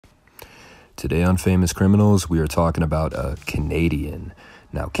Today on Famous Criminals, we are talking about a Canadian.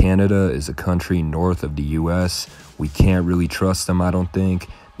 Now, Canada is a country north of the US. We can't really trust them, I don't think.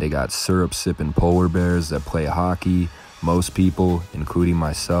 They got syrup-sipping polar bears that play hockey. Most people, including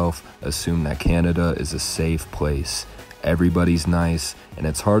myself, assume that Canada is a safe place. Everybody's nice, and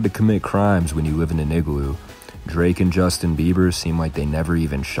it's hard to commit crimes when you live in an igloo. Drake and Justin Bieber seem like they never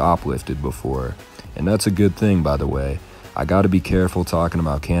even shoplifted before. And that's a good thing, by the way. I gotta be careful talking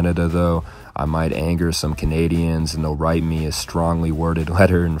about Canada, though. I might anger some Canadians and they'll write me a strongly worded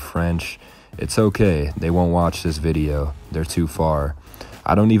letter in French. It's okay, they won't watch this video. They're too far.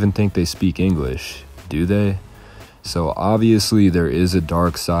 I don't even think they speak English, do they? So obviously there is a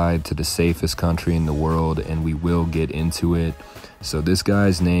dark side to the safest country in the world, and we will get into it. So this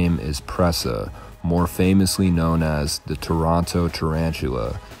guy's name is Pressa, more famously known as the Toronto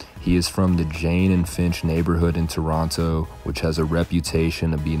Tarantula. He is from the Jane and Finch neighborhood in Toronto, which has a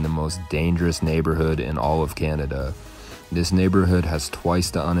reputation of being the most dangerous neighborhood in all of Canada. This neighborhood has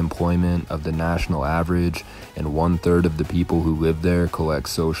twice the unemployment of the national average, and 1/3 of the people who live there collect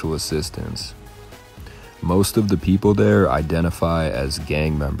social assistance. Most of the people there identify as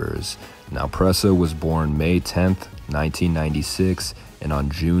gang members. Now, Pressa was born May 10th, 1996, and on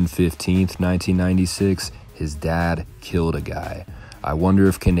June 15th, 1996, his dad killed a guy. I wonder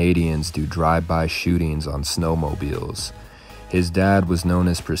if Canadians do drive-by shootings on snowmobiles. His dad was known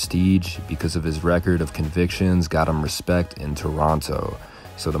as Prestige because of his record of convictions got him respect in Toronto.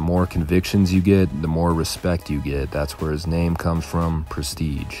 So the more convictions you get, the more respect you get. That's where his name comes from,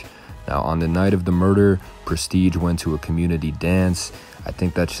 Prestige. Now, on the night of the murder, Prestige went to a community dance. I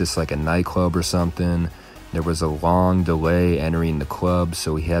think that's just like a nightclub or something. There was a long delay entering the club,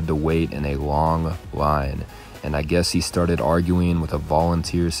 so he had to wait in a long line. And I guess he started arguing with a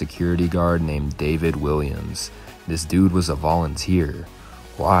volunteer security guard named David Williams. This dude was a volunteer.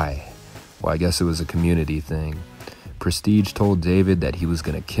 Why? Well, I guess it was a community thing. Prestige told David that he was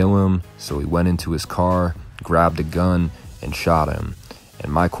gonna kill him, so he went into his car, grabbed a gun, and shot him.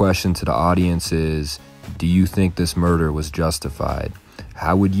 And my question to the audience is, do you think this murder was justified?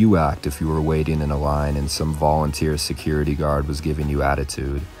 How would you act if you were waiting in a line and some volunteer security guard was giving you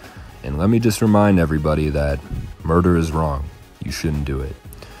attitude? And let me just remind everybody that murder is wrong. You shouldn't do it.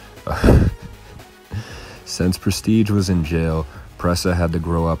 Since Prestige was in jail, Pressa had to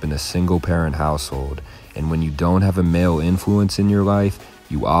grow up in a single-parent household. And when you don't have a male influence in your life,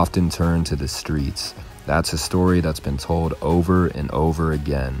 you often turn to the streets. That's a story that's been told over and over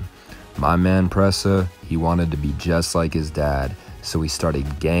again. My man Pressa, he wanted to be just like his dad, so he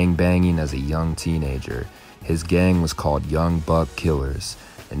started gang banging as a young teenager. His gang was called Young Buck Killers,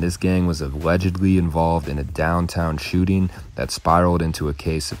 and this gang was allegedly involved in a downtown shooting that spiraled into a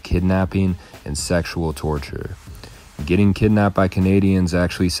case of kidnapping and sexual torture. Getting kidnapped by Canadians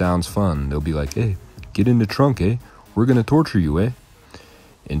actually sounds fun. They'll be like, hey, get in the trunk, eh? We're gonna torture you, eh?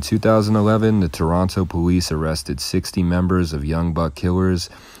 In 2011, the Toronto police arrested 60 members of Young Buck Killers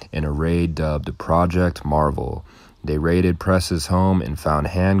in a raid dubbed Project Marvel. They raided Pressa's home and found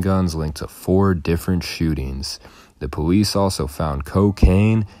handguns linked to 4 different shootings. The police also found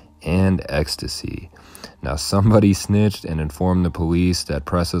cocaine and ecstasy. Now, somebody snitched and informed the police that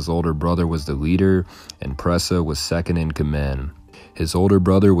Pressa's older brother was the leader and Pressa was second in command. His older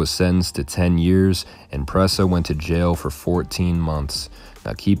brother was sentenced to 10 years and Pressa went to jail for 14 months.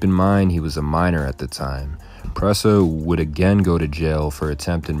 Now, keep in mind, he was a minor at the time. Pressa would again go to jail for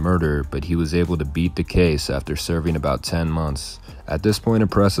attempted murder, but he was able to beat the case after serving about 10 months. At this point in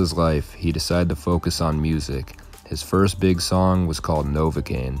Pressa's life, he decided to focus on music. His first big song was called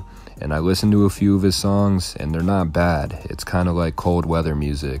Novocaine, and I listened to a few of his songs, and they're not bad. It's kind of like cold weather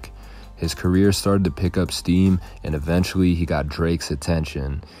music. His career started to pick up steam, and eventually he got Drake's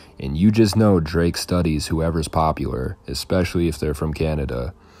attention. And you just know Drake studies whoever's popular, especially if they're from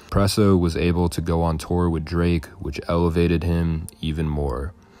Canada. Pressa was able to go on tour with Drake, which elevated him even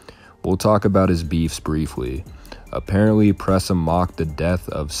more. We'll talk about his beefs briefly. Apparently, Pressa mocked the death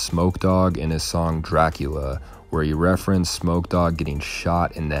of Smoke Dogg in his song Dracula, where he referenced Smoke Dogg getting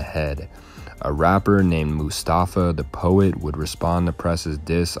shot in the head. A rapper named Mustafa the Poet would respond to Pressa's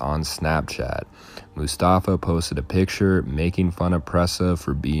diss on Snapchat. Mustafa posted a picture making fun of Pressa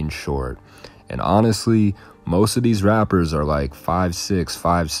for being short. And honestly, most of these rappers are like 5'6",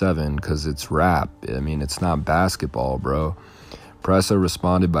 5'7", because it's rap. I mean, it's not basketball, bro. Pressa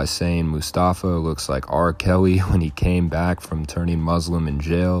responded by saying Mustafa looks like R. Kelly when he came back from turning Muslim in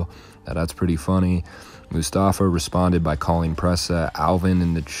jail. Now, that's pretty funny. Mustafa responded by calling Pressa Alvin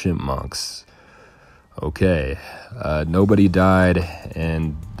and the Chipmunks. Okay, nobody died,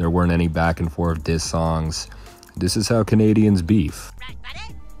 and there weren't any back and forth diss songs. This is how Canadians beef. Right,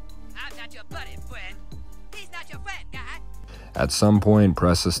 buddy? I've got your your bloody friend. He's not your friend, guy. At some point,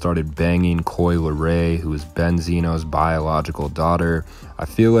 Pressa started banging Koi LeRae, who is Benzino's biological daughter. I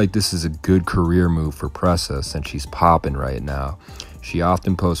feel like this is a good career move for Pressa since she's popping right now. She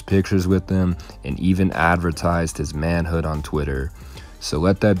often posts pictures with him and even advertised his manhood on Twitter. So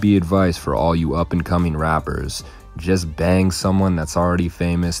let that be advice for all you up-and-coming rappers. Just bang someone that's already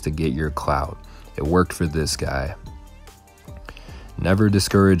famous to get your clout. It worked for this guy. Never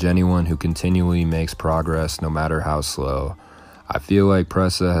discourage anyone who continually makes progress, no matter how slow. I feel like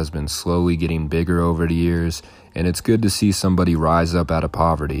Pressa has been slowly getting bigger over the years, and it's good to see somebody rise up out of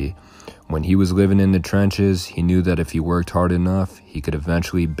poverty. When he was living in the trenches, he knew that if he worked hard enough, he could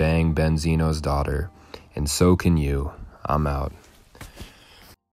eventually bang Benzino's daughter. And so can you. I'm out.